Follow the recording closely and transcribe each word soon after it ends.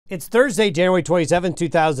It's Thursday, January 27,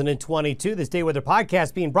 2022. This Day Weather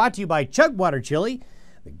Podcast being brought to you by Chugwater Chili,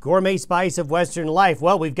 the gourmet spice of Western life.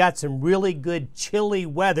 Well, we've got some really good chilly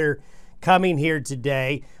weather coming here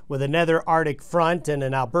today with another Arctic front and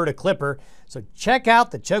an Alberta clipper. So check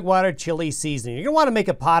out the Chugwater Chili seasoning. You're going to want to make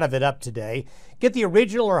a pot of it up today. Get the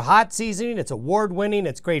original or hot seasoning. It's award-winning.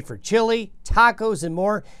 It's great for chili, tacos, and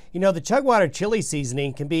more. You know, the Chugwater Chili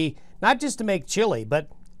seasoning can be not just to make chili, but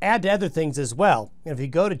add to other things as well. And if you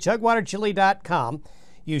go to chugwaterchili.com,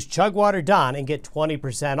 use ChugwaterDon and get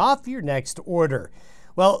 20% off your next order.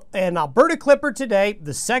 Well, an Alberta clipper today,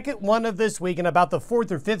 the second one of this week, and about the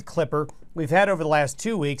fourth or fifth clipper we've had over the last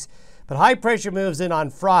 2 weeks. But high pressure moves in on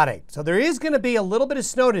Friday. So there is going to be a little bit of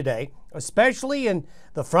snow today, especially in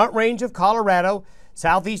the Front Range of Colorado,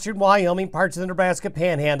 southeastern Wyoming, parts of the Nebraska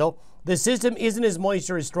Panhandle. The system isn't as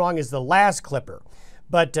moisture as strong as the last clipper.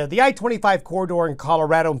 But the I-25 corridor in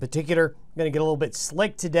Colorado in particular, going to get a little bit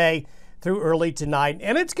slick today through early tonight.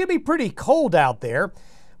 And it's going to be pretty cold out there.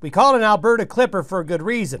 We call it an Alberta clipper for a good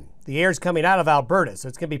reason. The air's coming out of Alberta, so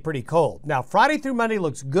it's going to be pretty cold. Now, Friday through Monday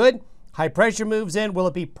looks good. High pressure moves in. Will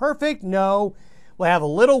it be perfect? No. We'll have a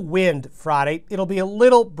little wind Friday. It'll be a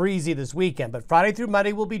little breezy this weekend, but Friday through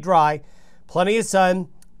Monday will be dry, plenty of sun,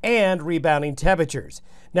 and rebounding temperatures.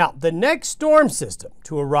 Now, the next storm system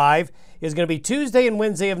to arrive is going to be Tuesday and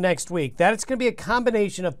Wednesday of next week. That's going to be a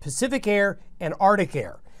combination of Pacific air and Arctic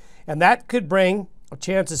air. And that could bring a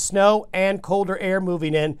chance of snow and colder air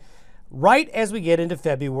moving in right as we get into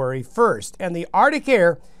February 1st. And the Arctic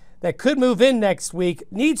air that could move in next week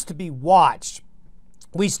needs to be watched.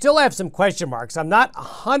 We still have some question marks. I'm not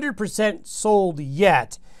 100% sold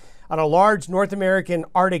yet on a large North American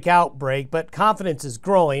Arctic outbreak, but confidence is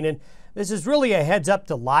growing. And this is really a heads up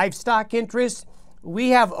to livestock interests. We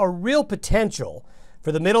have a real potential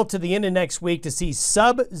for the middle to the end of next week to see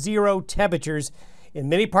sub-zero temperatures in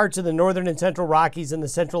many parts of the northern and central Rockies and the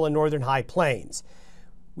central and northern high plains.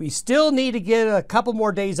 We still need to get a couple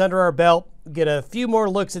more days under our belt, get a few more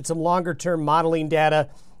looks at some longer term modeling data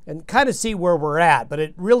and kind of see where we're at. But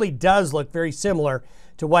it really does look very similar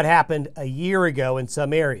to what happened a year ago in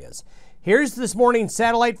some areas. Here's this morning's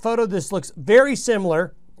satellite photo. This looks very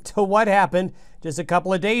similar to what happened just a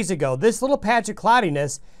couple of days ago. This little patch of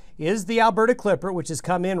cloudiness is the Alberta clipper, which has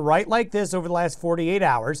come in right like this over the last 48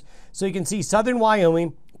 hours. So you can see southern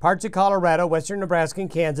Wyoming, parts of Colorado, western Nebraska, and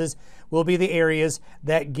Kansas will be the areas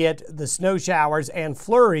that get the snow showers and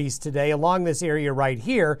flurries today along this area right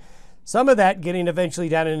here. Some of that getting eventually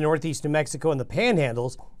down into northeast New Mexico and the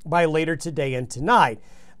panhandles by later today and tonight.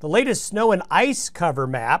 The latest snow and ice cover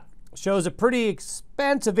map shows a pretty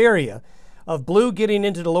expansive area of blue getting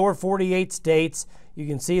into the lower 48 states. You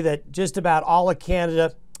can see that just about all of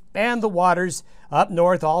Canada and the waters up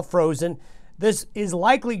north all frozen. This is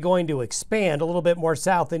likely going to expand a little bit more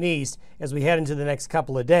south and east as we head into the next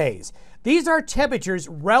couple of days. These are temperatures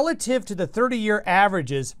relative to the 30-year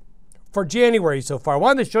averages for January so far. I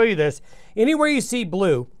wanted to show you this. Anywhere you see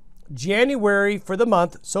blue, January for the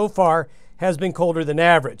month so far has been colder than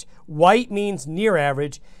average. White means near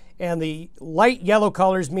average, and the light yellow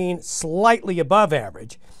colors mean slightly above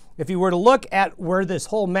average. If you were to look at where this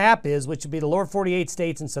whole map is, which would be the lower 48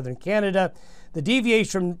 states and southern Canada, the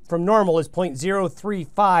deviation from normal is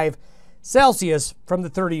 0.035 Celsius from the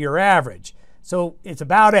 30-year average. So it's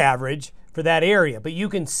about average for that area. But you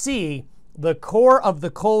can see the core of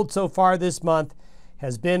the cold so far this month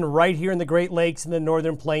has been right here in the Great Lakes and the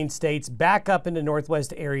northern plains states, back up into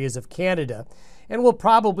northwest areas of Canada. And we'll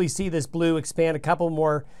probably see this blue expand a couple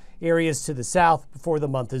more areas to the south before the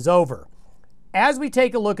month is over. As we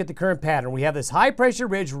take a look at the current pattern, we have this high pressure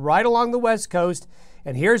ridge right along the west coast,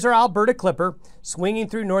 and here's our Alberta clipper swinging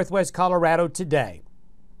through northwest Colorado today.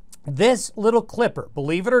 This little clipper,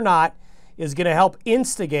 believe it or not, is going to help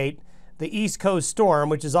instigate the East Coast storm,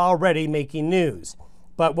 which is already making news.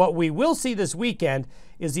 But what we will see this weekend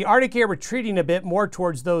is the Arctic air retreating a bit more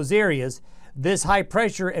towards those areas. This high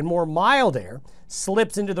pressure and more mild air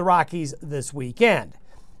slips into the Rockies this weekend.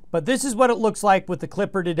 But this is what it looks like with the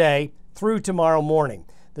clipper today through tomorrow morning.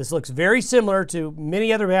 This looks very similar to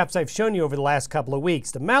many other maps I've shown you over the last couple of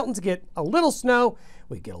weeks. The mountains get a little snow.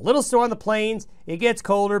 We get a little snow on the plains. It gets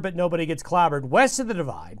colder, but nobody gets clobbered. West of the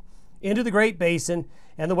Divide, into the Great Basin,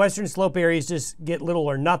 and the western slope areas just get little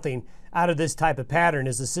or nothing out of this type of pattern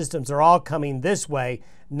as the systems are all coming this way,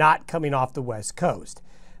 not coming off the west coast.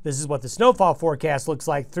 This is what the snowfall forecast looks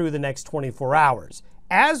like through the next 24 hours.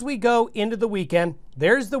 As we go into the weekend,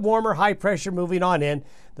 there's the warmer high pressure moving on in.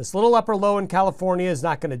 This little upper low in California is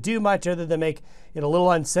not going to do much other than make it a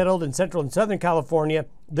little unsettled in central and southern California.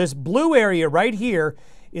 This blue area right here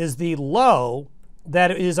is the low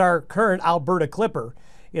that is our current Alberta clipper.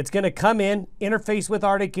 It's going to come in, interface with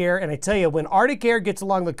Arctic air, and I tell you, when Arctic air gets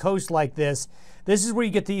along the coast like this is where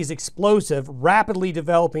you get these explosive, rapidly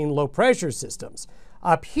developing low-pressure systems.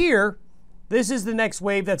 Up here, this is the next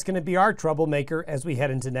wave that's going to be our troublemaker as we head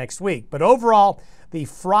into next week. But overall, the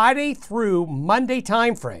Friday through Monday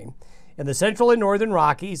timeframe in the central and northern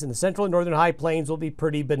Rockies and the central and northern high plains will be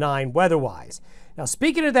pretty benign weather-wise. Now,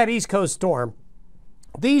 speaking of that East Coast storm,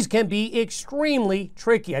 these can be extremely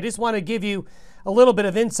tricky. I just want to give you a little bit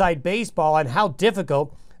of inside baseball on how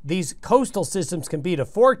difficult these coastal systems can be to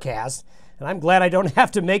forecast. And I'm glad I don't have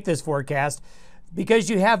to make this forecast because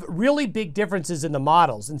you have really big differences in the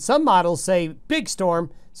models. And some models say big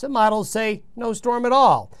storm, some models say no storm at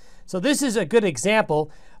all. So this is a good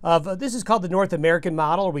example of, this is called the North American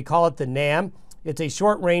model, or we call it the NAM. It's a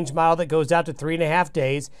short-range model that goes out to 3.5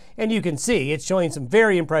 days, and you can see it's showing some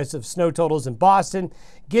very impressive snow totals in Boston,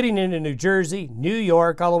 getting into New Jersey, New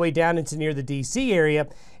York, all the way down into near the D.C. area,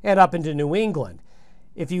 and up into New England.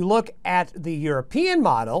 If you look at the European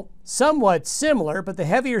model, somewhat similar, but the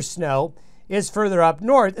heavier snow is further up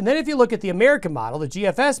north. And then if you look at the American model, the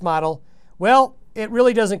GFS model, well, it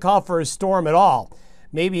really doesn't call for a storm at all.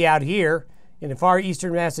 Maybe out here in far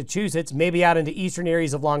eastern Massachusetts, maybe out into eastern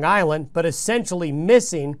areas of Long Island, but essentially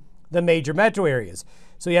missing the major metro areas.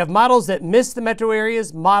 So you have models that miss the metro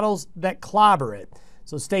areas, models that clobber it.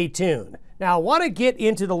 So stay tuned. Now, I want to get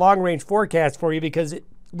into the long-range forecast for you because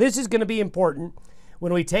this is going to be important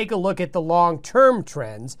when we take a look at the long-term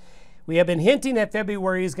trends. We have been hinting that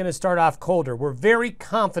February is going to start off colder. We're very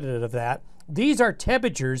confident of that. These are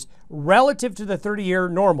temperatures relative to the 30-year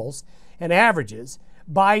normals and averages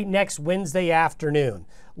by next Wednesday afternoon.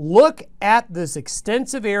 Look at this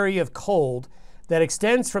extensive area of cold that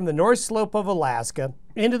extends from the north slope of Alaska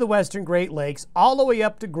into the western Great Lakes, all the way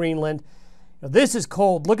up to Greenland. Now, this is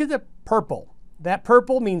cold. Look at the purple. That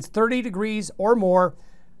purple means 30 degrees or more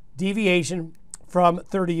deviation from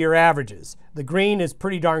 30-year averages. The green is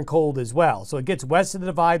pretty darn cold as well. So it gets west of the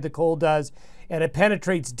divide, the cold does, and it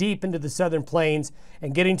penetrates deep into the southern plains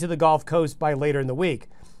and getting to the Gulf Coast by later in the week.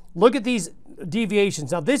 Look at these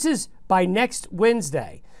deviations. Now, this is by next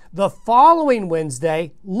Wednesday. The following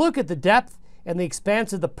Wednesday, look at the depth and the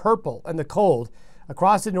expanse of the purple and the cold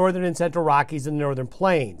across the northern and central Rockies and the northern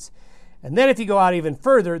plains. And then if you go out even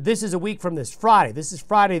further, this is a week from this Friday. This is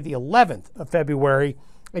Friday the 11th of February,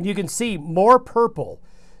 and you can see more purple.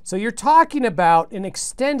 So you're talking about an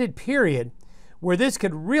extended period where this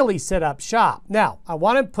could really set up shop. Now, I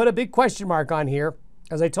want to put a big question mark on here.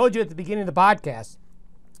 As I told you at the beginning of the podcast,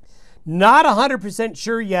 not 100%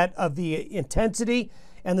 sure yet of the intensity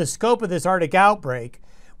and the scope of this Arctic outbreak.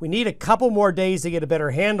 We need a couple more days to get a better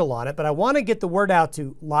handle on it, but I want to get the word out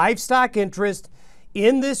to livestock interest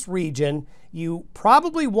in this region. You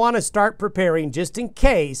probably want to start preparing just in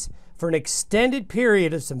case for an extended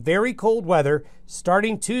period of some very cold weather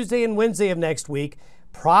starting Tuesday and Wednesday of next week,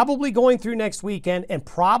 probably going through next weekend and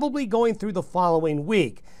probably going through the following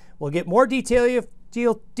week. We'll get more detail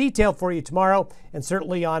for you tomorrow and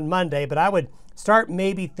certainly on Monday, but I would start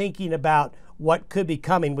maybe thinking about what could be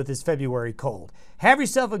coming with this February cold. Have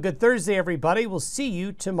yourself a good Thursday, everybody. We'll see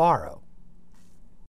you tomorrow.